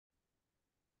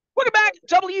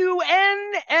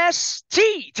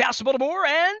WNST, Towson, Baltimore,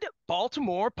 and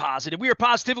Baltimore Positive. We are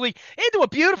positively into a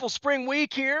beautiful spring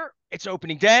week here. It's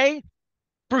opening day.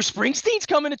 Bruce Springsteen's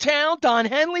coming to town. Don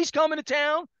Henley's coming to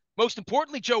town. Most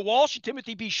importantly, Joe Walsh and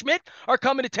Timothy B. Schmidt are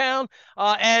coming to town.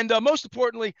 And most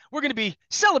importantly, we're going to be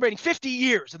celebrating 50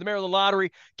 years of the Maryland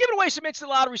Lottery, giving away some instant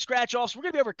lottery scratch-offs. We're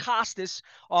going to be over at Costas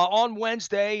on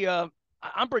Wednesday.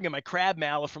 I'm bringing my crab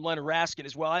mallet from Leonard Raskin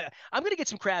as well. I'm going to get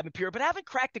some crab and pure, but I haven't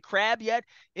cracked the crab yet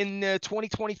in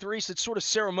 2023, so it's sort of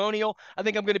ceremonial. I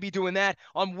think I'm going to be doing that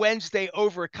on Wednesday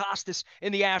over at Costas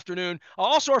in the afternoon.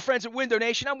 Also, our friends at Window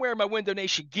Nation. I'm wearing my Window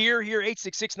Nation gear here,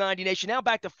 86690 Nation. Now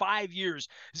back to 5 years,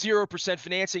 0%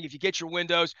 financing if you get your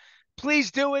windows.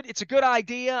 Please do it. It's a good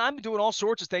idea. I'm doing all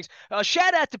sorts of things.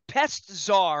 Shout out to Pest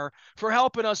Czar for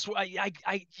helping us.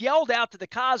 I yelled out to the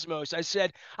cosmos. I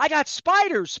said, I got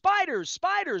spiders,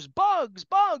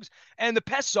 bugs. And the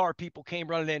Pest Czar people came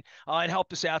running in and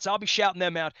helped us out. So I'll be shouting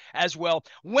them out as well.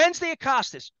 Wednesday at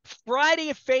Costas, Friday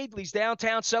at Fadley's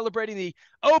downtown, celebrating the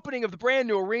opening of the brand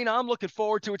new arena. I'm looking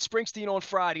forward to it. Springsteen on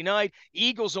Friday night,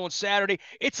 Eagles on Saturday.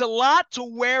 It's a lot to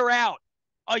wear out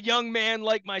a young man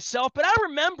like myself. But I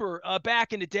remember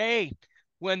back in the day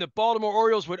when the Baltimore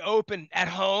Orioles would open at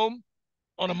home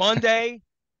on a Monday,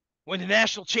 when the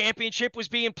national championship was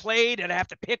being played, and I have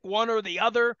to pick one or the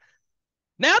other.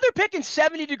 Now they're picking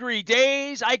 70-degree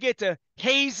days. I get to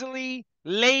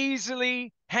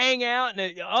lazily hang out.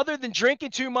 And other than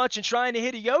drinking too much and trying to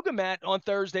hit a yoga mat on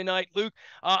Thursday night, Luke,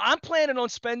 I'm planning on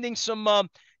spending some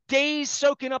days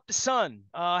soaking up the sun,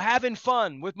 having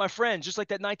fun with my friends, just like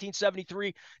that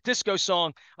 1973 disco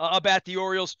song about the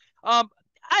Orioles. A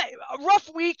rough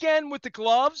weekend with the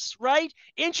gloves, right?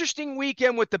 Interesting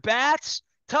weekend with the bats.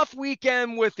 Tough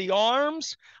weekend with the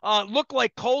arms. Looked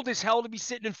like cold as hell to be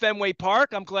sitting in Fenway Park.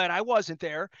 I'm glad I wasn't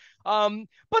there.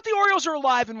 But the Orioles are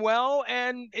alive and well,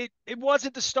 and it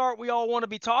wasn't the start we all want to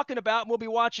be talking about. And we'll be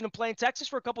watching them play in Texas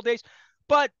for a couple days.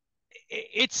 But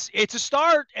it's a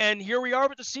start, and here we are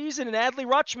with the season, and Adley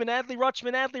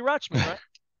Rutschman, right?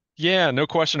 Yeah, no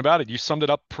question about it. You summed it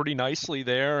up pretty nicely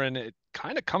there, and it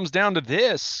kind of comes down to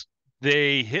this.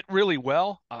 They hit really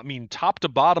well. I mean, top to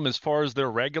bottom as far as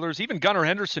their regulars. Even Gunnar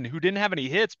Henderson, who didn't have any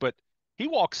hits, but he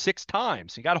walked 6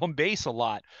 times. He got on base a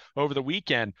lot over the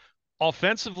weekend.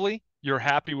 Offensively, you're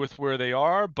happy with where they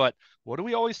are, but what do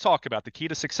we always talk about? The key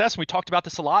to success, and we talked about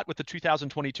this a lot with the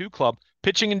 2022 club,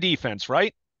 pitching and defense,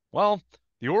 right? Well,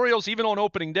 the Orioles, even on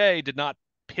opening day, did not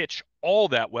pitch all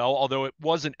that well, although it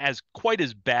wasn't as quite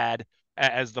as bad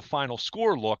as the final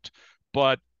score looked.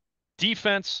 But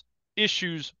defense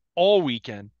issues all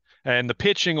weekend. And the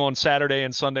pitching on Saturday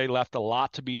and Sunday left a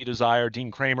lot to be desired.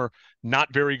 Dean Kramer,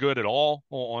 not very good at all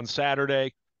on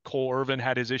Saturday. Cole Irvin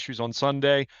had his issues on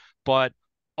Sunday. But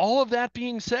all of that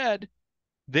being said,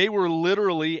 they were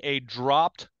literally a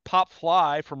dropped pop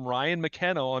fly from Ryan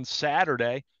McKenna on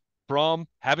Saturday from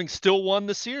having still won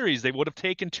the series. They would have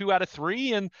taken 2 out of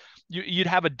 3, and you'd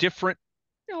have a different,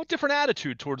 different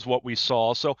attitude towards what we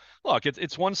saw. So look,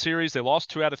 it's one series. They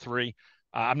lost 2 out of 3.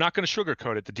 I'm not going to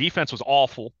sugarcoat it. The defense was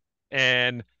awful.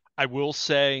 And I will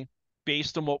say,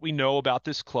 based on what we know about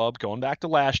this club, going back to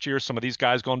last year, some of these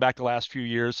guys going back the last few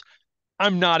years,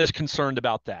 I'm not as concerned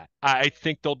about that. I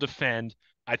think they'll defend.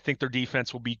 I think their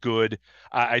defense will be good.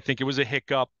 I think it was a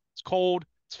hiccup. It's cold.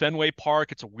 It's Fenway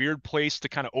Park. It's a weird place to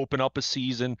kind of open up a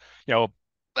season.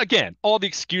 Again, all the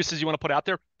excuses you want to put out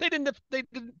there, they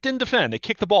didn't defend. They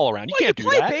kicked the ball around. You Well, you can't do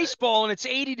play that. baseball and it's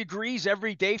 80 degrees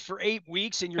every day for 8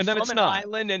 weeks, and you're And then from it's an not.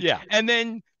 island, and Yeah. and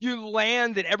then you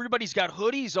land and everybody's got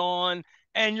hoodies on,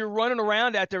 and you're running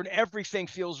around out there, and everything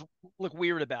feels look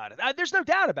weird about it. There's no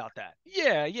doubt about that.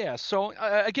 Yeah, yeah. So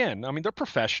again, I mean, they're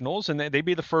professionals, and they'd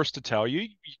be the first to tell you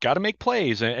got to make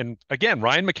plays. And again,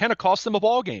 Ryan McKenna cost them a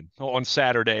ball game on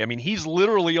Saturday. I mean, he's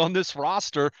literally on this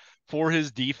roster for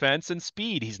his defense and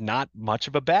speed. He's not much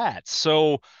of a bat,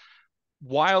 so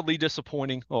wildly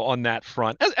disappointing on that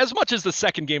front. As much as the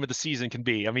second game of the season can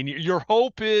be. I mean, your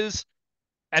hope is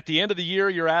at the end of the year,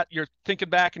 you're thinking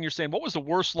back and you're saying, what was the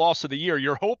worst loss of the year?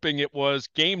 You're hoping it was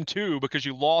game 2 because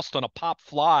you lost on a pop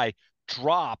fly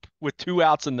drop with 2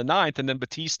 outs in the ninth, and then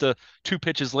Batista 2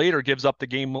 pitches later gives up the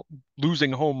game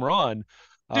losing home run.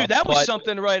 Dude, that was But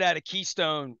something right out of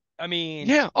Keystone. I mean,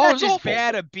 yeah, oh, it that's was as awful.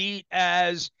 bad a beat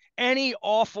as any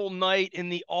awful night in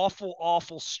the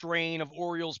awful strain of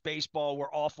Orioles baseball where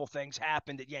awful things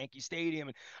happened at Yankee Stadium.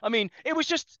 And I mean, it was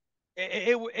just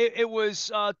it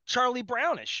was Charlie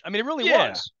Brownish. I mean, it really Yeah.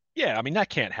 was. Yeah, I mean that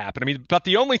can't happen. I mean, but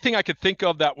the only thing I could think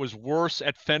of that was worse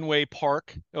at Fenway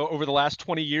Park over the last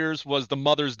 20 years was the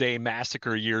Mother's Day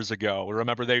massacre years ago.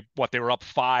 Remember they were up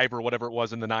 5 or whatever it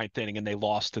was in the ninth inning and they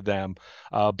lost to them.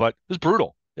 But it was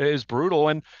brutal. is brutal.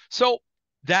 And so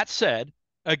that said,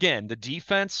 again, the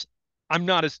defense, I'm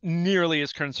not as nearly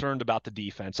as concerned about the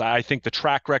defense. I think the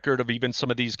track record of even some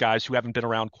of these guys who haven't been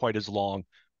around quite as long,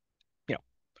 you know,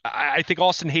 I think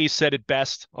Austin Hayes said it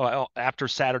best after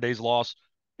Saturday's loss.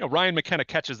 Ryan McKenna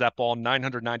catches that ball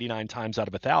 999 times out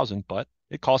of 1,000, but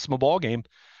it costs him a ball game.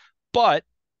 But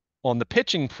on the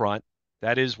pitching front,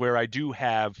 that is where I do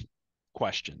have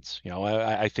questions.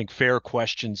 I think fair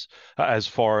questions as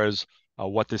far as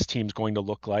what this team's going to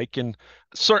look like. And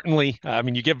certainly, I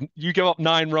mean, you give up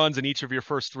 9 runs in each of your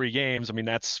first 3 games. I mean,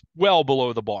 that's well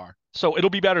below the bar. So it'll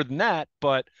be better than that.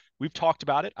 But we've talked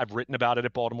about it. I've written about it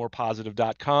at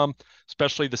BaltimorePositive.com,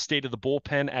 especially the state of the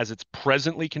bullpen as it's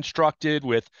presently constructed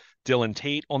with Dylan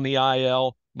Tate on the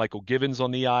IL, Michael Givens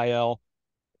on the IL.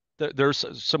 There's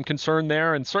some concern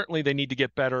there, and certainly they need to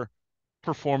get better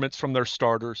performance from their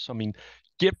starters. I mean,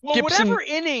 Well, Gibson. whatever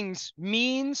innings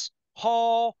means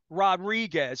Hall,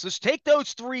 Rodriguez. Let's take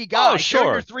those three Oh, guys. They're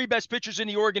your sure, three best pitchers in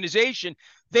the organization.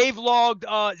 They've logged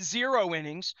 0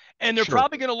 innings, and they're sure.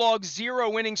 probably going to log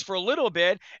 0 innings for a little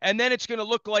bit, and then it's going to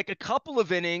look like a couple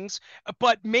of innings.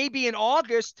 But maybe in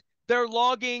August, they're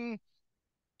logging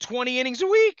 20 innings a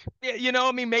week.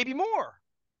 I mean, maybe more.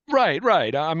 Right,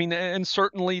 right. I mean, and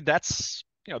certainly that's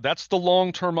the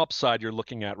long-term upside you're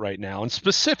looking at right now. And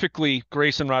specifically,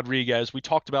 Grayson Rodriguez, we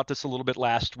talked about this a little bit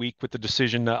last week with the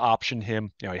decision to option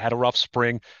him. He had a rough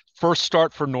spring. First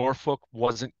start for Norfolk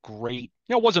wasn't great.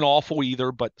 It wasn't awful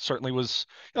either, but certainly was,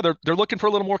 they're looking for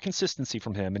a little more consistency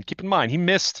from him. And keep in mind, he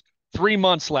missed 3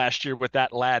 months last year with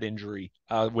that lat injury,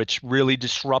 which really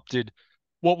disrupted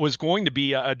what was going to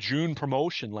be a June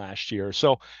promotion last year. So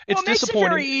Well, it's it makes it very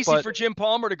disappointing, easy but for Jim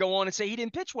Palmer to go on and say he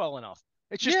didn't pitch well enough.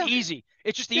 It's just yeah, easy.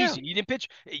 It's just yeah. easy. You didn't pitch.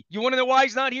 You want to know why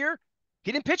he's not here?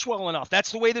 He didn't pitch well enough.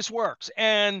 That's the way this works.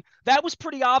 And that was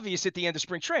pretty obvious at the end of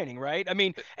spring training, right? I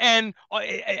mean, and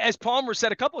as Palmer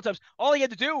said a couple of times, all he had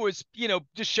to do was,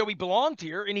 just show he belonged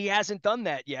here, and he hasn't done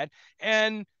that yet.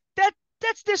 And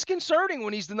that's disconcerting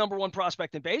when he's the number one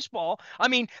prospect in baseball. I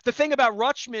mean, the thing about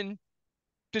Rutschman,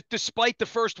 despite the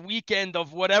first weekend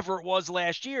of whatever it was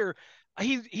last year,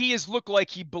 he has looked like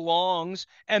he belongs,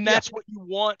 and Yeah. that's what you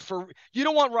want for. You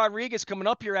don't want Rodriguez coming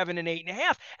up here having an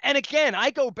 8.5. And again,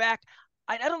 I go back.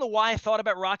 I don't know why I thought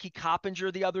about Rocky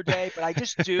Coppinger the other day, but I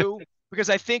just do because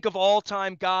I think of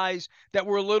all-time guys that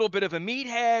were a little bit of a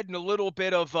meathead and a little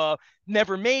bit of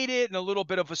never made it and a little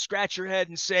bit of a scratch your head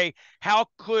and say, how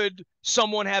could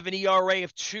someone have an ERA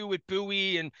of 2 at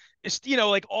Bowie and it's,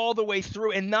 like all the way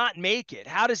through and not make it?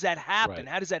 How does that happen? Right.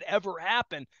 How does that ever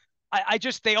happen? I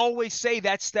just, they always say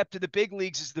that step to the big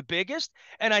leagues is the biggest.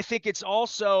 And I think it's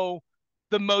also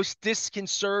the most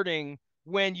disconcerting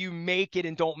when you make it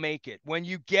and don't make it. When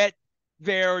you get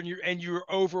there and you're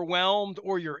overwhelmed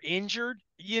or you're injured,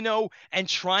 and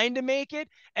trying to make it.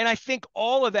 And I think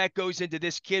all of that goes into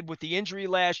this kid with the injury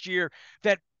last year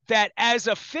that as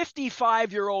a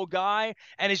 55-year-old guy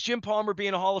and as Jim Palmer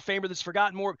being a Hall of Famer that's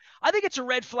forgotten more, I think it's a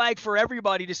red flag for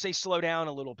everybody to say slow down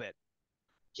a little bit.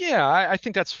 Yeah, I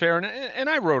think that's fair. And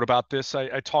I wrote about this.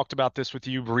 I talked about this with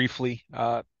you briefly.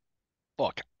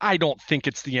 Look, I don't think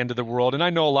it's the end of the world. And I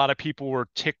know a lot of people were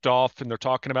ticked off and they're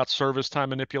talking about service time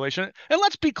manipulation. And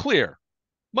let's be clear.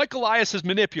 Mike Elias is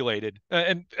manipulated,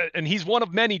 and he's one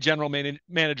of many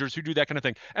managers who do that kind of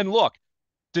thing. And look,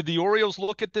 did the Orioles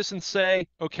look at this and say,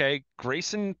 okay,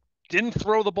 Grayson didn't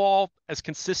throw the ball as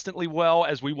consistently well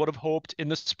as we would have hoped in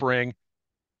the spring.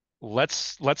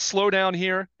 Let's slow down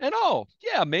here. And oh,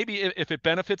 yeah, maybe if it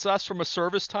benefits us from a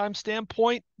service time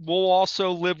standpoint, we'll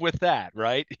also live with that,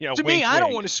 right? To me, Wink, I don't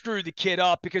wink. want to screw the kid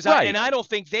up because Right. I don't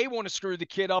think they want to screw the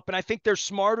kid up. And I think they're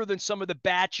smarter than some of the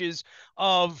batches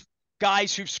of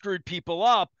guys who've screwed people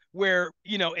up where,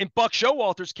 in Buck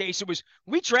Showalter's case, it was,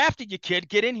 we drafted you, kid,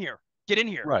 get in here,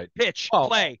 Right. pitch, Well,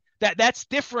 play. That's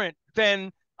different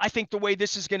than I think the way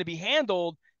this is going to be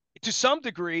handled to some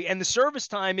degree. And the service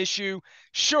time issue,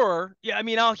 sure. Yeah. I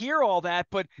mean, I'll hear all that,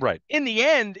 but right. in the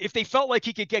end, if they felt like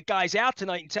he could get guys out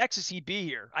tonight in Texas, he'd be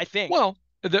here, I think. Well,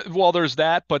 there's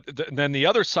that, but then the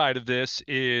other side of this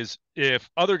is if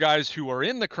other guys who are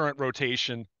in the current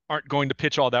rotation aren't going to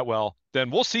pitch all that well,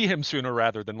 then we'll see him sooner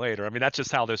rather than later. I mean, that's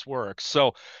just how this works.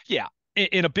 So, yeah,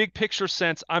 in a big picture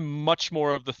sense, I'm much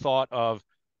more of the thought of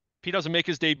if he doesn't make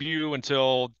his debut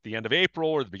until the end of April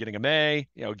or the beginning of May,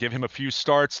 give him a few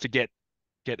starts to get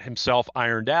himself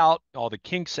ironed out, all the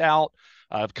kinks out,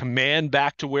 command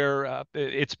back to where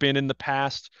it's been in the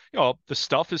past. The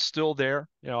stuff is still there.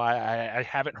 I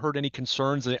haven't heard any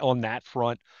concerns on that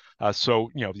front.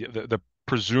 So the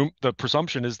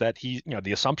presumption is that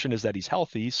the assumption is that he's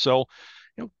healthy. So,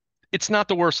 it's not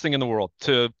the worst thing in the world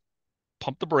to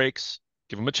pump the brakes,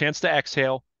 give them a chance to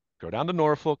exhale, go down to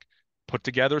Norfolk, put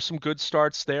together some good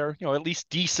starts there, at least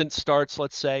decent starts,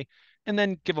 let's say, and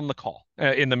then give them the call.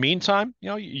 In the meantime,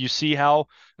 you see how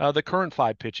the current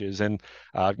 5 pitches and,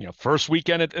 first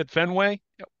weekend at Fenway,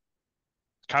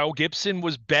 Kyle Gibson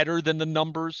was better than the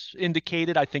numbers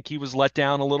indicated. I think he was let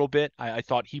down a little bit. I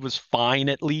thought he was fine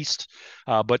at least.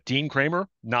 But Dean Kramer,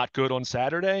 not good on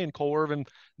Saturday, and Cole Irvin,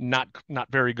 not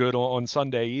very good on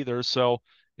Sunday either. So,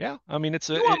 yeah, I mean,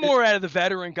 You want more out of the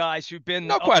veteran guys who've been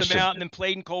no up the question. mountain and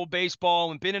played in cold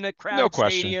baseball and been in a No crowded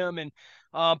question. stadium. And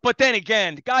but then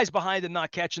again, the guys behind them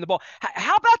not catching the ball.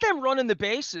 How about them running the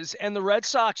bases and the Red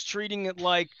Sox treating it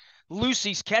like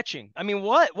Lucy's catching? I mean,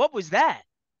 what was that?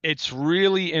 It's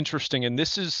really interesting. And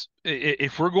this is,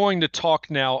 if we're going to talk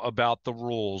now about the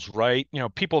rules, right?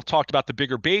 People have talked about the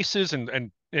bigger bases,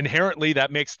 and inherently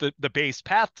that makes the base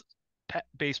path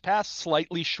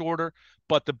slightly shorter.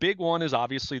 But the big one is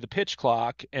obviously the pitch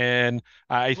clock. And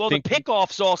I Well, the think,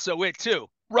 pickoff's also it too.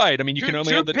 right. I mean, you can Two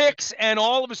only two have the, picks, and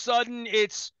all of a sudden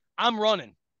it's I'm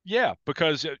running. yeah,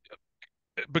 because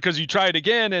you try it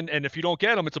again, and if you don't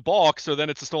get them, it's a balk. So then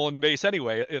it's a stolen base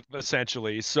anyway,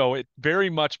 essentially. So it very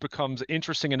much becomes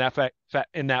interesting in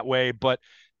that way. But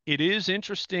it is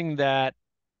interesting that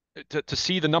to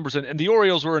see the numbers, and the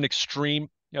Orioles were an extreme.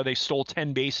 They stole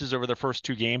 10 bases over their first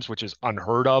 2 games, which is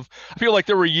unheard of. I feel like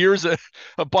there were years of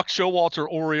Buck Showalter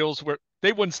Orioles where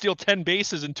they wouldn't steal 10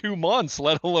 bases in 2 months,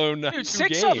 let alone Dude, two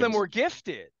 6 of them games. were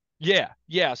gifted. Yeah,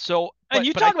 yeah. So, And but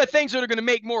you but I talk about things that are going to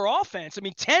make more offense. I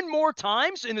mean, 10 more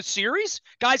times in the series,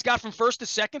 guys got from first to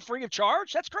second free of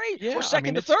charge. That's great. Or yeah, I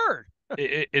second mean to third.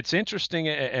 it's interesting,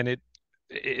 and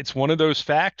it's one of those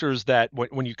factors that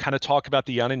when you kind of talk about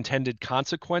the unintended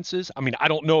consequences, I mean, I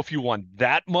don't know if you want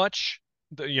that much,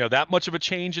 that much of a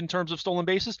change in terms of stolen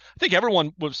bases. I think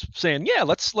everyone was saying, yeah,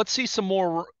 let's see some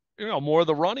more, more of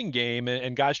the running game,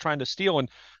 and guys trying to steal. And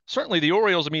certainly the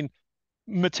Orioles, I mean,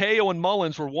 Mateo and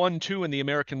Mullins were 1-2 in the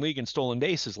American League in stolen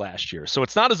bases last year. So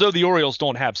it's not as though the Orioles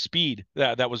don't have speed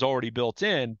that was already built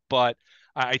in. But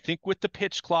I think with the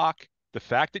pitch clock, the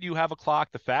fact that you have a clock,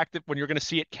 the fact that when you're going to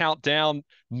see it count down,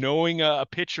 knowing a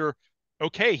pitcher,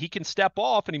 okay, he can step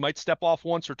off, and he might step off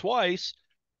once or twice,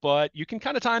 but you can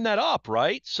kind of time that up,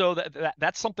 right? So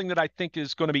that's something that I think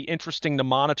is going to be interesting to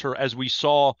monitor, as we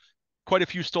saw quite a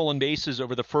few stolen bases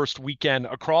over the first weekend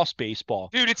across baseball.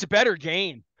 Dude, it's a better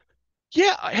game.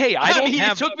 Yeah, hey, I I don't mean, it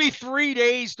have took me 3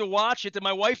 days to watch it. That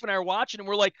my wife and I are watching, and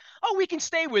we're like, "Oh, we can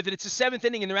stay with it." It's the seventh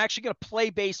inning, and they're actually going to play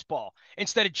baseball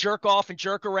instead of jerk off and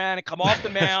jerk around and come off the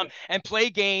mound and play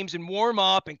games and warm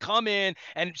up and come in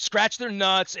and scratch their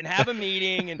nuts and have a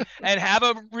meeting and have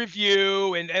a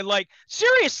review and like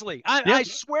seriously, I, yeah. I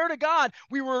swear to God,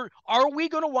 we were. Are we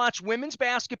going to watch women's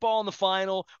basketball in the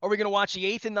final? Or are we going to watch the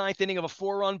eighth and ninth inning of a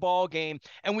 4-run ball game?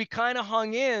 And we kind of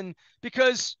hung in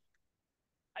because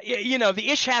the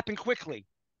ish happened quickly.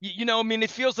 I mean,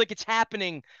 it feels like it's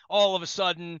happening all of a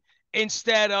sudden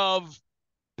instead of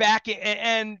back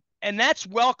and that's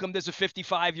welcomed as a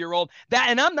 55-year-old. That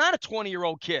and I'm not a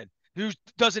 20-year-old kid who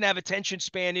doesn't have attention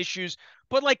span issues,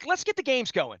 but like let's get the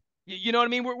games going. You know what I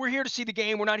mean? We're here to see the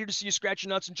game. We're not here to see you scratch your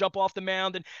nuts and jump off the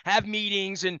mound and have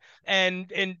meetings and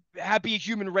have be a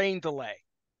human rain delay.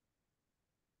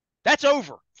 That's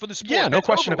over for the Yeah, sport. no That's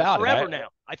question over about it. forever now,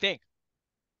 I think.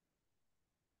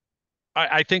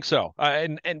 I think so.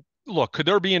 And look, could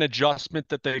there be an adjustment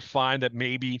that they find that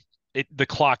maybe the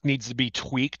clock needs to be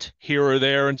tweaked here or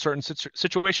there in certain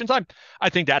situations? I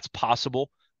think that's possible,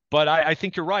 but I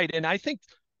think you're right. And I think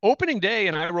opening day,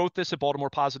 and I wrote this at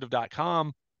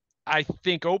BaltimorePositive.com, I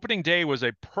think opening day was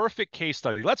a perfect case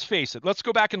study. Let's face it. Let's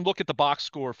go back and look at the box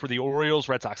score for the Orioles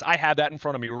Red Sox. I have that in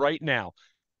front of me right now.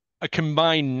 A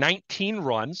combined 19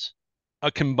 runs,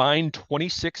 a combined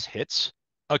 26 hits,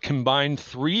 a combined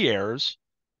 3 errors,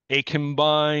 a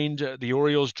combined, the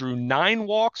Orioles drew 9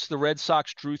 walks, the Red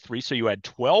Sox drew 3. So you had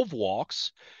 12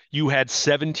 walks, you had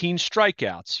 17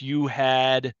 strikeouts, you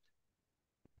had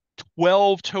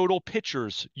 12 total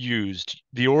pitchers used.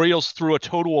 The Orioles threw a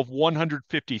total of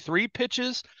 153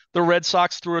 pitches. The Red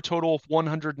Sox threw a total of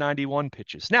 191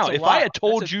 pitches. That's Now, a if I lot. had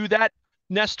told you that,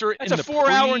 Nestor, That's in a the 4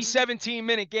 hour and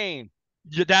 17-minute game.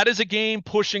 that is a game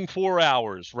pushing 4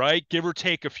 hours, right? Give or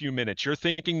take a few minutes. You're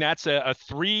thinking that's a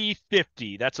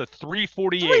 350. That's a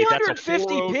 348. That's a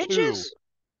 350 402. pitches?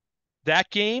 That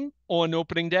game on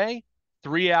opening day,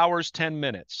 3 hours, 10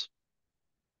 minutes.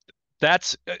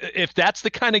 That's if that's the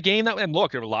kind of game that, and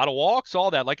look, there were a lot of walks, all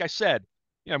that. Like I said,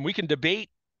 and we can debate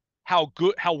how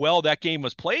well that game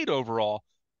was played overall,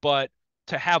 but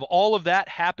to have all of that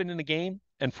happen in a game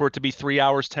and for it to be 3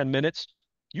 hours, 10 minutes,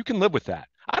 you can live with that.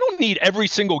 I don't need every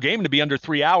single game to be under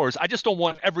 3 hours. I just don't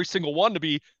want every single one to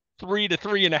be 3 to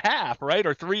 3.5, right?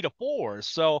 Or 3 to 4.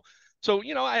 So,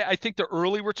 I think the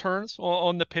early returns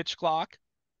on the pitch clock.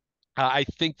 I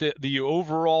think that the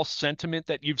overall sentiment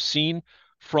that you've seen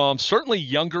from certainly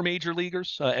younger major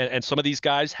leaguers and some of these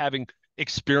guys having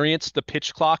experienced the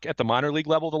pitch clock at the minor league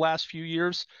level the last few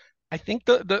years, I think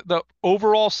the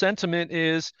overall sentiment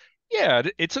is, yeah,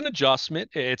 it's an adjustment.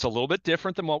 It's a little bit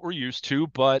different than what we're used to,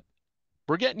 but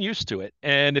we're getting used to it.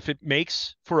 And if it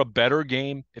makes for a better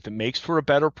game, if it makes for a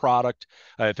better product,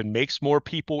 if it makes more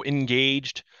people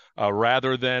engaged,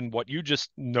 rather than what you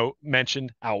just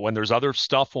mentioned, out when there's other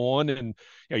stuff on and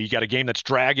you got a game that's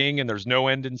dragging and there's no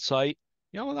end in sight.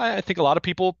 I think a lot of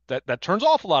people that turns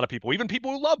off a lot of people, even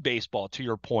people who love baseball, to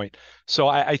your point. So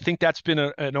I think that's been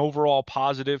an overall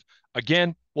positive.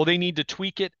 Again, will they need to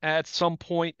tweak it at some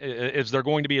point? Is there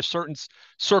going to be a certain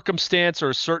circumstance or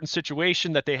a certain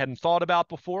situation that they hadn't thought about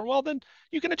before? Well, then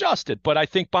you can adjust it. But I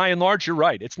think by and large, you're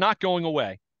right. It's not going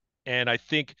away. And I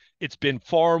think it's been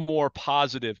far more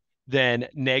positive than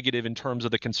negative in terms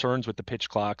of the concerns with the pitch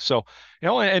clock. So,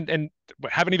 and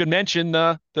haven't even mentioned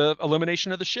the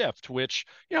elimination of the shift, which,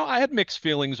 I had mixed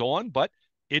feelings on, but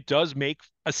it does make,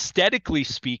 aesthetically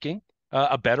speaking,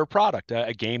 a better product,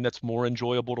 a game that's more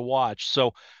enjoyable to watch.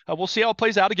 So we'll see how it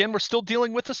plays out. Again, we're still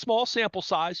dealing with a small sample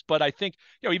size, but I think,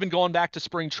 even going back to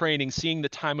spring training, seeing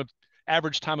the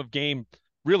average time of game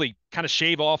really kind of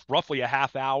shave off roughly a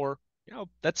half hour,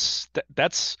 that's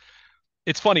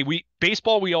it's funny. We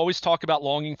always talk about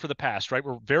longing for the past, right?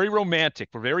 We're very romantic.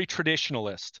 We're very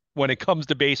traditionalist when it comes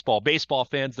to baseball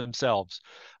fans themselves.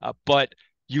 But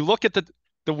you look at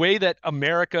the way that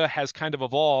America has kind of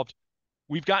evolved.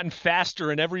 We've gotten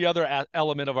faster in every other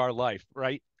element of our life,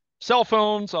 right? Cell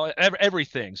phones,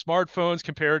 everything, smartphones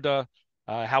compared to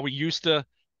how we used to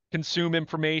consume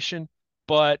information.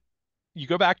 But you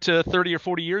go back to 30 or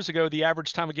 40 years ago, the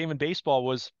average time of game in baseball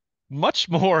was much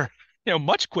more,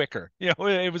 much quicker. It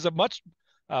was a much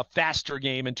faster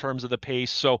game in terms of the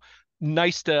pace. So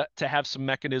nice to have some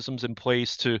mechanisms in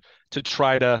place to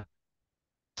try to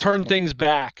turn things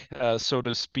back, so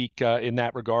to speak, in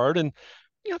that regard. And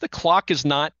the clock is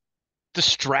not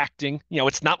distracting.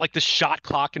 It's not like the shot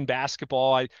clock in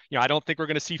basketball. I don't think we're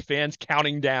going to see fans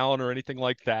counting down or anything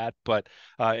like that. But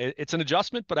it's an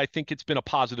adjustment. But I think it's been a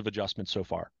positive adjustment so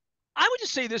far. I would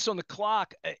just say this on the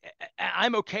clock.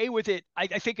 I'm okay with it. I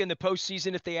think in the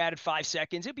postseason, if they added 5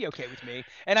 seconds, it'd be okay with me.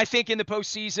 And I think in the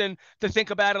postseason, to think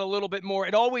about it a little bit more,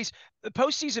 the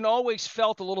postseason always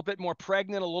felt a little bit more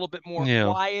pregnant, a little bit more Yeah.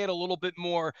 quiet, a little bit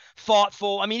more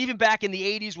thoughtful. I mean, even back in the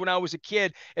 80s when I was a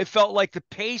kid, it felt like the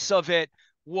pace of it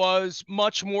was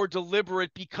much more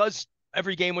deliberate because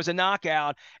every game was a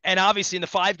knockout. And obviously in the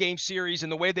 5 game series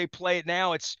and the way they play it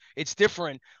now, it's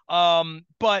different.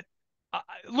 But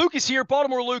Luke is here.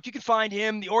 Baltimore Luke, you can find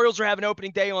him. The Orioles are having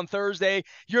opening day on Thursday.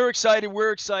 You're excited.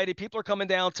 We're excited. People are coming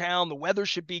downtown. The weather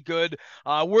should be good.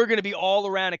 We're going to be all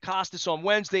around at Costas on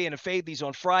Wednesday and at Fadley's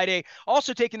on Friday.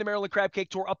 Also taking the Maryland Crab Cake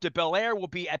Tour up to Bel Air. We'll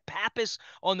be at Pappas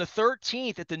on the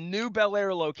 13th at the new Bel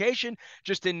Air location,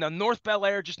 just in North Bel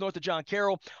Air, just north of John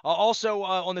Carroll. Also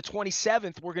on the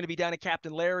 27th, we're going to be down at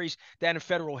Captain Larry's down in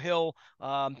Federal Hill.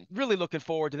 Really looking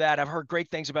forward to that. I've heard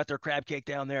great things about their crab cake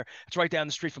down there. It's right down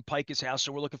the street from Pike's house,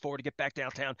 so we're looking forward to get back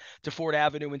downtown to Ford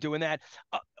Avenue and doing that.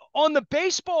 On the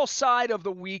baseball side of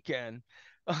the weekend,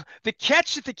 the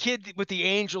catch that the kid with the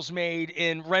Angels made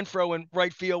in Renfro and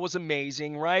right field was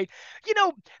amazing, right?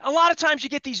 A lot of times you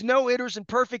get these no-hitters and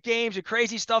perfect games and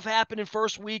crazy stuff happening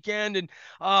first weekend,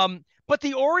 and but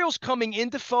the Orioles coming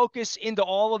into focus into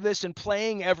all of this and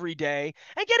playing every day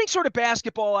and getting sort of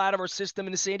basketball out of our system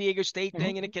and the San Diego State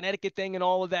thing and the Connecticut thing and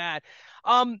all of that.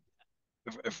 Um,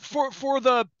 for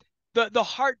the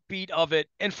heartbeat of it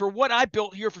and for what I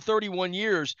built here for 31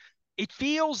 years, it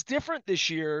feels different this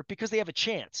year because they have a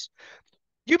chance.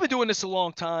 You've been doing this a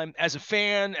long time as a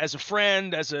fan, as a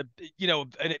friend, as a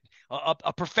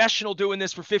professional doing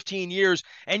this for 15 years.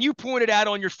 And you pointed out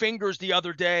on your fingers the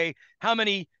other day how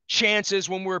many chances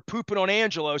when we're pooping on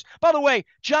Angelos. By the way,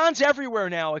 John's everywhere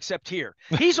now except here.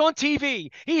 He's on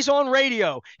TV. He's on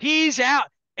radio. He's out.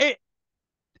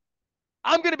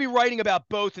 I'm going to be writing about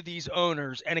both of these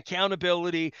owners and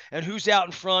accountability and who's out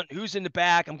in front, who's in the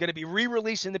back. I'm going to be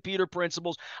re-releasing the Peter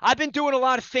Principles. I've been doing a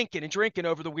lot of thinking and drinking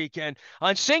over the weekend.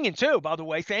 And singing too, by the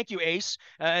way. Thank you, Ace,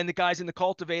 and the guys in the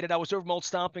Cultivated. I was over my old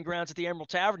stomping grounds at the Emerald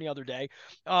Tavern the other day.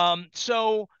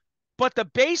 But the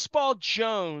baseball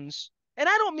Jones, and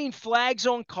I don't mean flags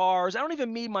on cars. I don't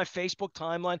even mean my Facebook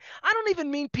timeline. I don't even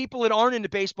mean people that aren't into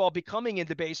baseball becoming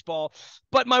into baseball.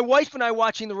 But my wife and I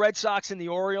watching the Red Sox and the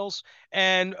Orioles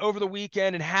and over the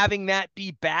weekend and having that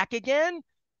be back again,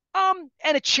 and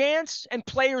a chance and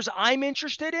players I'm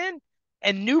interested in.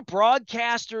 and new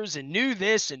broadcasters and new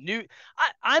this and new.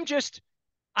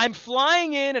 I'm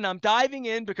flying in and I'm diving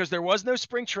in because there was no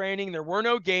spring training, there were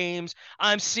no games.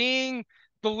 I'm seeing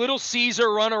the little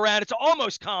Caesar run around. It's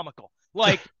almost comical.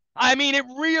 Like, I mean, it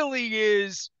really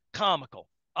is comical.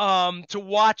 To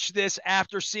watch this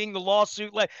after seeing the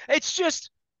lawsuit, like it's just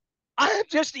I'm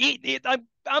just eating it.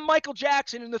 I'm Michael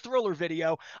Jackson in the Thriller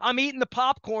video. I'm eating the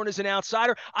popcorn as an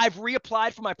outsider. I've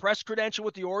reapplied for my press credential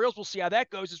with the Orioles. We'll see how that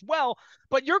goes as well.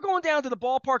 But you're going down to the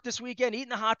ballpark this weekend, eating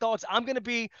the hot dogs. I'm going to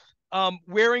be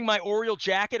wearing my Oriole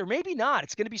jacket, or maybe not.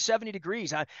 It's going to be 70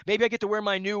 degrees. Maybe I get to wear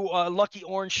my new lucky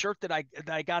orange shirt that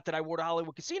I wore to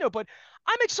Hollywood Casino. But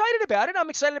I'm excited about it. I'm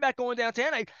excited about going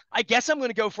downtown. I guess I'm going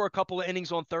to go for a couple of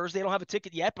innings on Thursday. I don't have a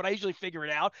ticket yet, but I usually figure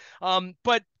it out.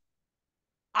 But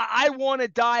I want to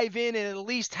dive in and at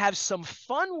least have some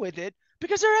fun with it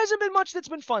because there hasn't been much that's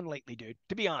been fun lately, dude,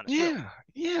 to be honest, really.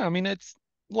 Yeah. I mean,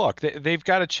 look, they've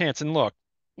got a chance. And look,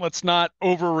 let's not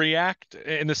overreact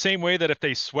in the same way that if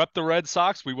they swept the Red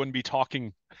Sox, we wouldn't be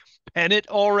talking pennant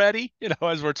already,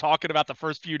 as we're talking about the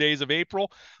first few days of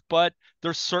April. But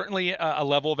there's certainly a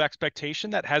level of expectation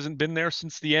that hasn't been there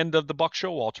since the end of the Buck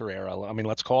Showalter era. I mean,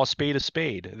 let's call a spade a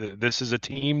spade. This is a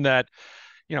team that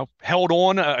held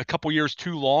on a couple years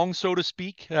too long, so to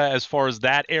speak, as far as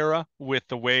that era, with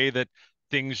the way that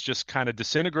things just kind of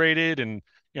disintegrated, and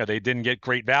they didn't get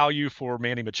great value for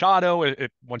Manny Machado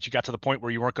once you got to the point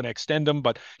where you weren't going to extend him.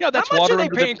 But How that's much are water they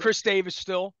under the. paying Chris Davis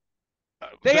still?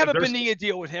 They have a There's Bonilla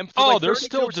deal with him for oh, like there's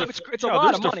 32. still So it's a lot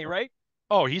there's of money, right?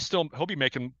 oh, he'll be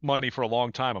making money for a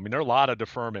long time. I mean, there are a lot of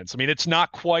deferments. I mean, it's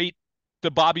not quite the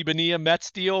Bobby Bonilla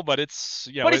Mets deal, but it's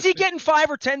But is he getting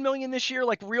 5 or 10 million this year,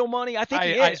 like real money? I think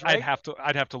he is, I'd right? have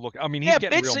to look. I mean, he's Yeah,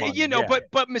 getting it's real money. Yeah,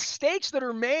 but mistakes that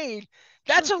are made,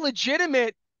 that's sure. a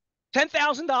legitimate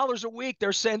 $10,000 a week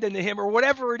they're sending to him or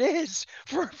whatever it is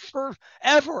for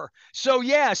forever. So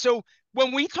yeah, so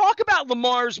when we talk about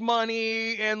Lamar's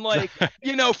money and like,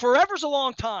 forever's a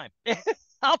long time.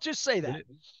 I'll just say that. It,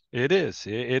 it is.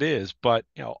 It is. But,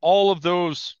 all of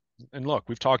those, and look,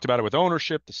 we've talked about it with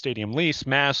ownership, the stadium lease,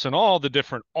 mass, and all the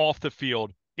different off the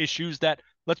field issues that,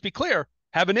 let's be clear,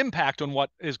 have an impact on what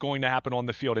is going to happen on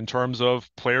the field in terms of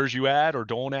players you add or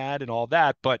don't add and all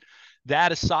that. But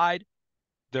that aside,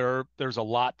 there's a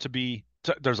lot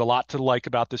there's a lot to like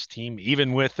about this team,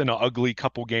 even with an ugly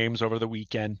couple games over the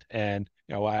weekend. And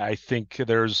I think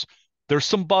there's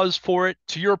some buzz for it.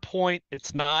 To your point,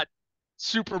 it's not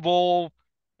Super Bowl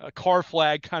car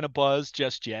flag kind of buzz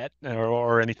just yet,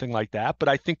 or anything like that. But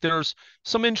I think there's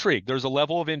some intrigue. There's a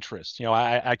level of interest.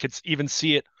 I could even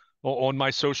see it on my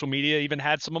social media. Even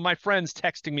had some of my friends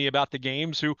texting me about the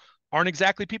games who aren't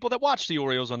exactly people that watch the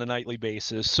Orioles on a nightly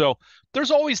basis. So there's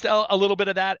always a little bit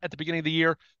of that at the beginning of the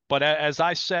year. But as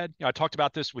I said, I talked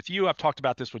about this with you. I've talked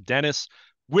about this with Dennis,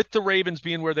 with the Ravens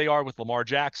being where they are with Lamar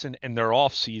Jackson and their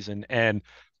offseason. And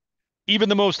even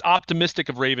the most optimistic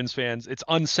of Ravens fans, it's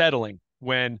unsettling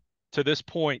when to this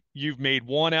point you've made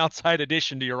one outside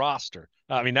addition to your roster.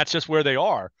 I mean, that's just where they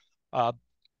are. Uh,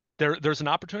 there's an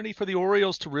opportunity for the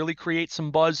Orioles to really create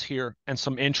some buzz here and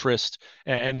some interest,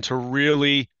 and to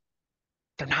really,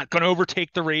 they're not going to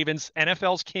overtake the Ravens.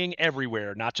 NFL's king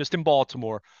everywhere, not just in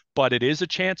Baltimore, but it is a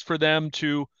chance for them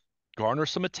to garner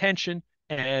some attention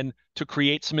and to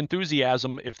create some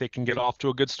enthusiasm if they can get off to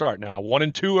a good start. Now,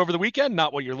 1-2 over the weekend,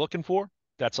 not what you're looking for.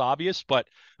 That's obvious. But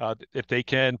if they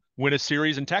can win a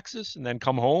series in Texas and then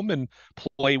come home and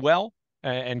play well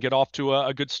and get off to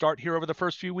a good start here over the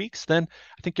first few weeks, then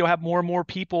I think you'll have more and more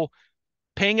people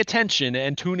paying attention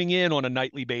and tuning in on a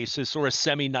nightly basis or a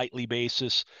semi-nightly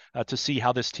basis to see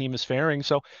how this team is faring.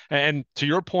 So, and to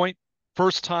your point,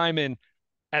 first time in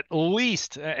at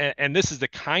least, and this is the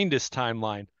kindest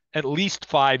timeline, at least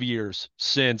 5 years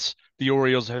since the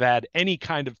Orioles have had any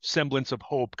kind of semblance of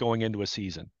hope going into a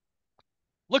season.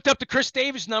 Looked up the Chris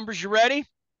Davis numbers. You ready?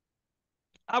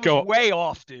 I was Go, way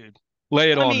off, dude.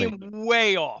 lay it I on me. mean,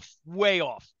 way off, way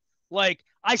off. Like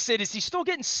I said, is he still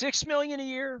getting 6 million a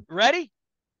year? Ready?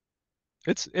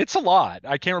 It's a lot.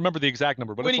 I can't remember the exact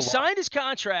number, but When it's he a lot. signed his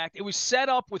contract, it was set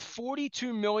up with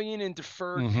 42 million in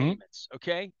deferred Mm-hmm. payments.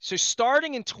 Okay. So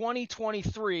starting in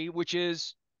 2023, which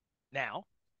is now,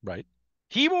 Right.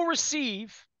 he will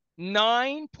receive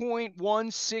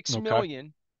 9.16 Okay.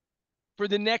 million for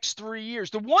the next 3 years.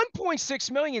 The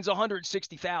 1.6 million is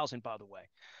 160,000, by the way.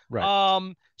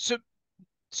 Right.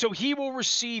 So he will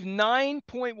receive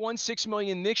 9.16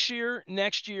 million this year,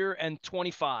 next year, and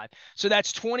 25. So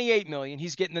that's 28 million.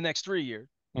 He's getting the next 3 years.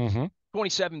 Mm-hmm.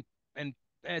 27 and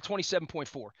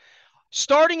 27.4.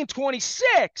 Starting in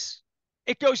 26,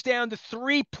 it goes down to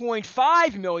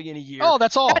 3.5 million a year. Oh,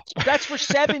 that's all. That's for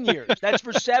 7 years. That's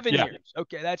for seven Yeah, years.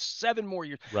 Okay, that's 7 more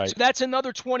years. So right. that's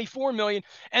another 24 million.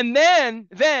 And then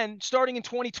starting in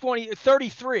 2020,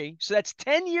 33, so that's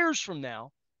 10 years from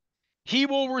now, he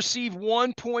will receive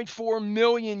 1.4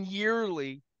 million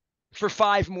yearly for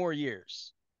 5 more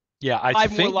years. Yeah,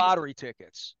 Five more lottery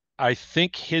tickets. I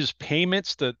think his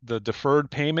payments, the deferred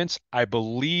payments, I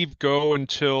believe go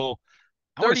until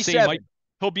I want to say he might 37.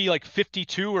 he'll be like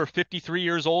 52 or 53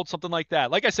 years old, something like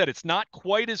that. Like I said, it's not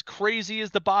quite as crazy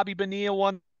as the Bobby Bonilla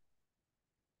one,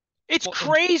 It's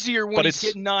crazier when but he's it's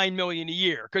getting 9 million a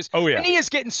year because oh yeah, Benilla's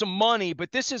getting some money,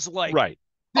 but this is like right.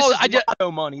 this Oh, is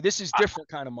lotto money. This is different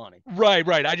kind of money.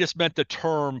 right. I just meant the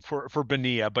term for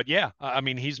Bonilla, but yeah, I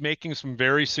mean he's making some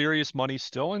very serious money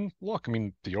still. And look, I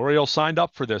mean the Orioles signed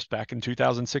up for this back in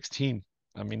 2016.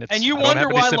 I mean And it's you I don't wonder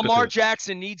have any why Lamar sympathy.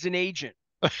 Jackson needs an agent.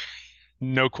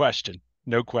 No question.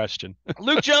 No question.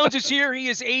 Luke Jones is here. He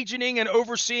is agenting and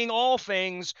overseeing all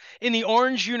things in the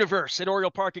Orange universe at Oriole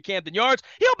Park at Camden Yards.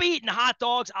 He'll be eating hot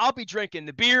dogs. I'll be drinking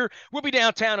the beer. We'll be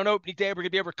downtown on opening day. We're going to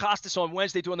be over at Costas on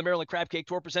Wednesday doing the Maryland Crab Cake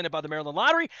Tour presented by the Maryland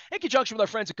Lottery in conjunction with our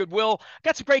friends at Goodwill.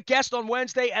 Got some great guests on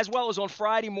Wednesday as well as on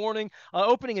Friday morning,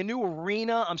 opening a new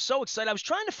arena. I'm so excited. I was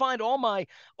trying to find all my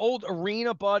old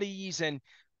arena buddies and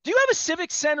do you have a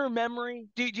Civic Center memory?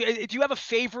 Do you have a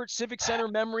favorite Civic Center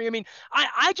memory? I mean,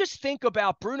 I just think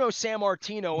about Bruno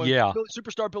Sammartino and Yeah.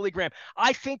 superstar Billy Graham.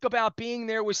 I think about being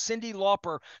there with Cyndi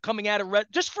Lauper coming out of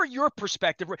just for your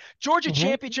perspective, Georgia Hmm.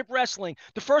 Championship Wrestling.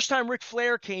 The first time Ric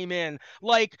Flair came in,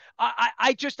 like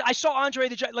I saw Andre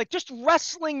the Giant. Like just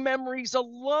wrestling memories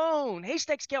alone.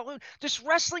 Haystacks Calhoun. Just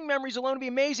wrestling memories alone would be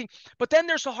amazing. But then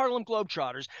there's the Harlem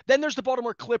Globetrotters. Then there's the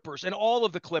Baltimore Clippers and all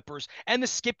of the Clippers and the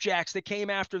Skipjacks that came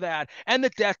after that, and the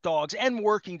Death Dogs, and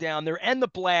working down there, and the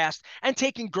Blast, and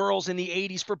taking girls in the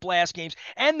 80s for Blast games,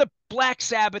 and the Black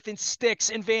Sabbath and Styx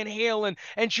and Van Halen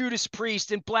and Judas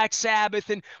Priest and Black Sabbath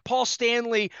and Paul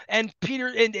Stanley and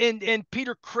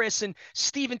Peter Criss and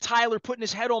Steven Tyler putting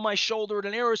his head on my shoulder at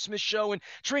an Aerosmith show and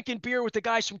drinking beer with the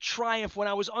guys from Triumph when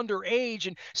I was underage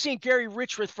and seeing Gary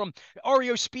Richrath from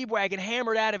REO Speedwagon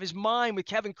hammered out of his mind with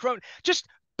Kevin Cronin. Just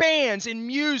bands and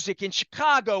music in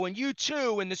Chicago and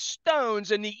U2 and the Stones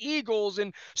and the Eagles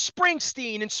and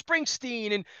Springsteen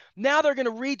and now they're going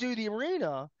to redo the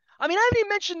arena. I mean, I haven't even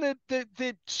mentioned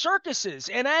the circuses,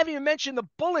 and I haven't even mentioned the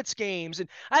Bullets games, and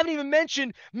I haven't even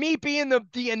mentioned me being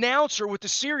the announcer with the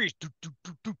series.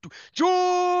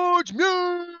 George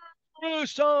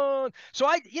Muresan. So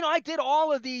I did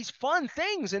all of these fun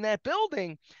things in that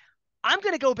building. I'm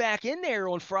going to go back in there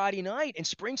on Friday night, and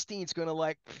Springsteen's going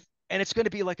to and it's going to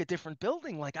be like a different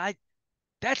building.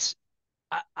 That's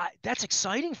that's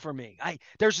exciting for me.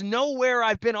 There's nowhere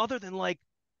I've been other than like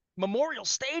Memorial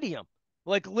Stadium.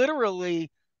 Like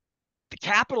literally, the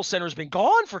Capitol Center has been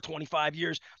gone for 25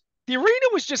 years. The arena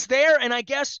was just there, and I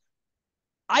guess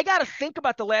I got to think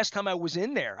about the last time I was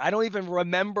in there. I don't even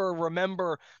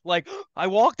remember like I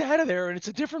walked out of there and it's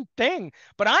a different thing.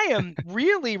 But I am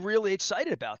really, really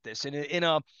excited about this in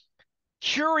a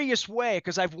curious way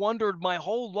because I've wondered my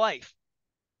whole life,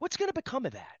 what's going to become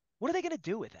of that? What are they going to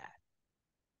do with that?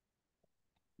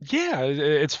 Yeah,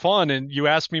 it's fun. And you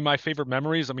asked me my favorite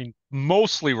memories. I mean,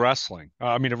 mostly wrestling.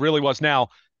 I mean, it really was. Now,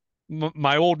 m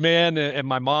my old man and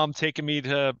my mom taking me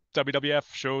to WWF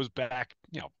shows back,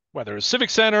 whether it's Civic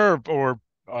Center or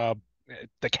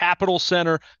the Capitol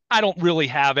Center. I don't really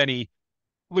have any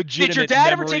Did your legitimate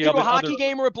dad ever take memory you of to a it hockey other.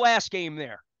 game or a blast game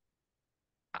there?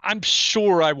 I'm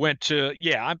sure I went to,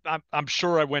 yeah, I'm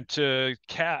sure I went to,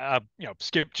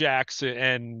 Skipjacks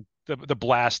and the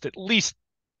Blast at least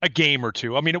a game or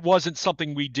two. I mean, it wasn't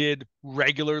something we did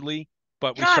regularly,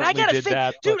 but we God, I certainly gotta did think,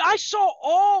 that. dude. But I saw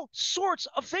all sorts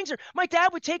of things there. My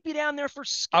dad would take me down there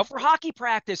I, for hockey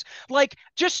practice, like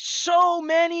just so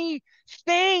many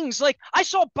things. Like I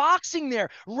saw boxing there.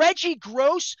 Reggie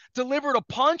Gross delivered a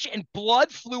punch, and blood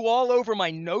flew all over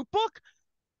my notebook.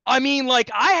 I mean,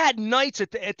 like I had nights at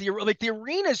the like the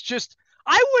arena's just.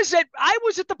 I was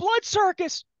at the Blood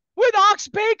Circus when Ox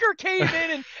Baker came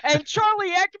in and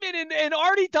Charlie Ekman and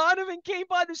Artie Donovan came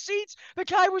by the seats. The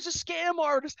guy was a scam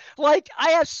artist. Like I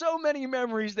have so many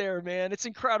memories there, man. It's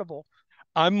incredible.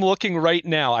 I'm looking right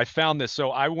now. I found this.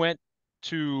 So I went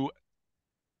to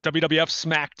WWF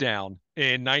SmackDown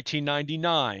in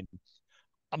 1999.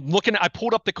 I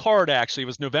pulled up the card actually. It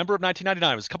was November of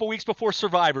 1999. It was a couple weeks before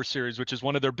Survivor Series, which is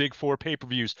one of their big four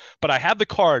pay-per-views. But I have the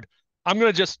card. I'm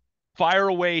going to just fire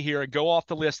away here and go off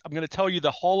the list. I'm going to tell you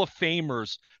the Hall of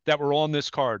Famers that were on this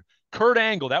card. Kurt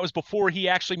Angle, that was before he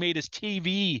actually made his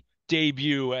TV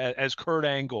debut as Kurt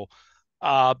Angle.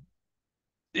 Uh,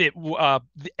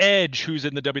 The Edge, who's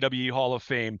in the WWE Hall of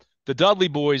Fame, the Dudley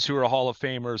Boys, who are Hall of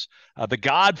Famers, the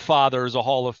Godfather is a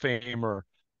Hall of Famer.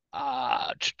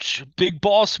 Big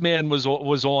Boss Man was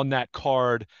on that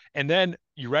card, and then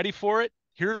you ready for it?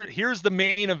 Here's the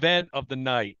main event of the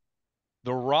night: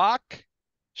 The Rock,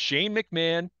 Shane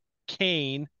McMahon,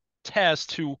 Kane,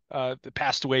 Test, who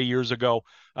passed away years ago.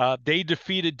 They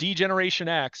defeated D-Generation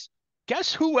X.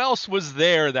 Guess who else was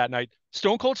there that night?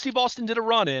 Stone Cold Steve Austin did a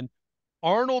run in.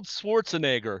 Arnold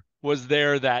Schwarzenegger was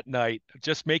there that night,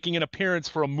 just making an appearance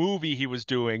for a movie he was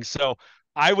doing. So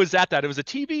I was at that. It was a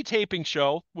TV taping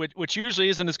show, which usually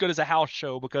isn't as good as a house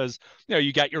show because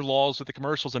you got your laws with the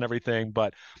commercials and everything.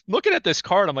 But looking at this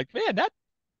card, I'm like, man,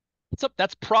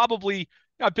 that's probably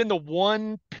I've been to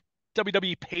one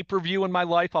WWE pay-per-view in my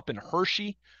life up in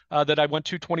Hershey that I went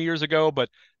to 20 years ago, but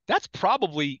that's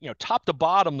probably top to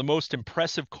bottom the most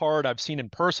impressive card I've seen in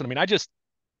person. I mean, I just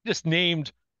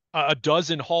named a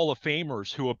dozen Hall of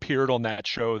Famers who appeared on that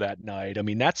show that night. I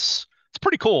mean, that's it's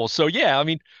pretty cool. So yeah, I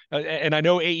mean, and I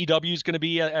know AEW is going to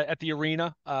be at the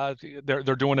arena. They're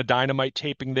doing a Dynamite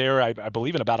taping there, I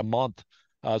believe, in about a month.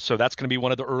 So that's going to be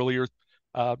one of the earlier,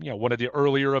 one of the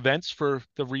earlier events for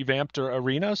the revamped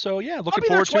arena. So yeah, I'll looking be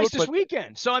there forward to twice it. this But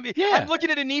weekend. So I mean, I'm yeah,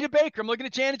 looking at Anita Baker. I'm looking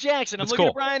at Janet Jackson. I'm that's looking at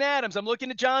cool. Brian Adams. I'm looking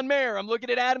at John Mayer. I'm looking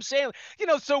at Adam Sandler.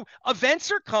 So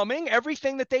events are coming.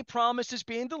 Everything that they promised is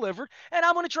being delivered, and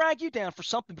I want to drag you down for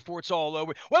something before it's all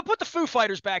over. Well, put the Foo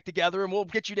Fighters back together, and we'll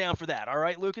get you down for that. All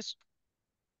right, Lucas.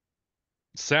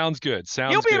 Sounds good.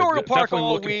 He'll Sounds be at good. Oriole Park Definitely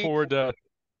all looking week. forward to.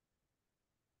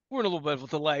 We're in a little bit of a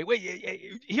delay. Wait,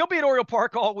 he'll be at Oriole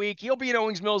Park all week. He'll be at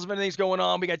Owings Mills if anything's going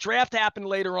on. We got draft happening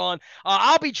later on.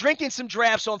 I'll be drinking some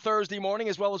drafts on Thursday morning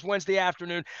as well as Wednesday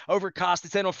afternoon over at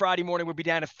Costas. Then on Friday morning, we'll be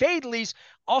down at Fadley's.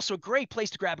 Also, a great place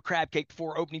to grab a crab cake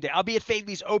before opening day. I'll be at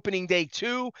Fadley's opening day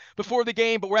too before the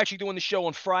game, but we're actually doing the show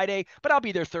on Friday. But I'll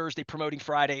be there Thursday promoting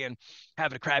Friday and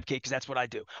having a crab cake because that's what I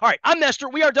do. All right, I'm Nestor.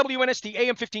 We are WNST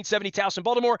AM 1570 Towson,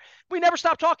 Baltimore. We never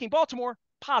stop talking Baltimore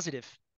positive.